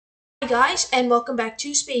Hi guys, and welcome back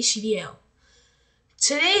to Space CDL.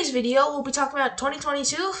 Today's video we'll be talking about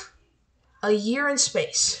 2022, a year in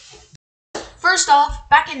space. First off,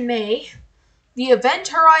 back in May, the Event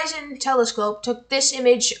Horizon Telescope took this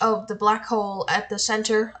image of the black hole at the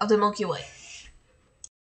center of the Milky Way.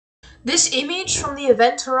 This image from the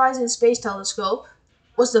Event Horizon Space Telescope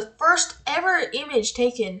was the first ever image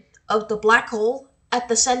taken of the black hole at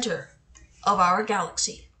the center of our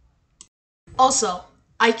galaxy. Also,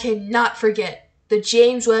 I cannot forget the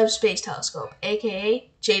James Webb Space Telescope,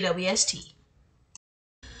 aka JWST.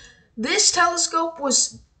 This telescope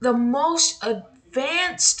was the most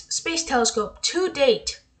advanced space telescope to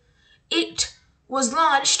date. It was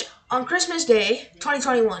launched on Christmas Day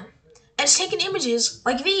 2021 and it's taken images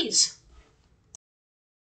like these.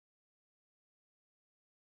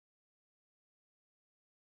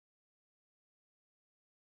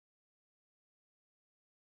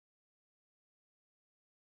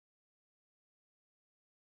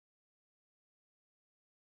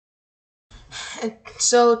 And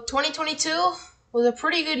so 2022 was a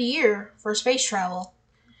pretty good year for space travel.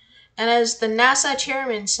 And as the NASA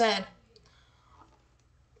chairman said,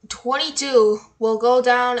 22 will go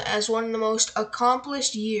down as one of the most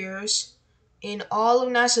accomplished years in all of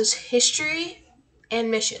NASA's history and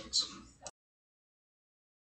missions.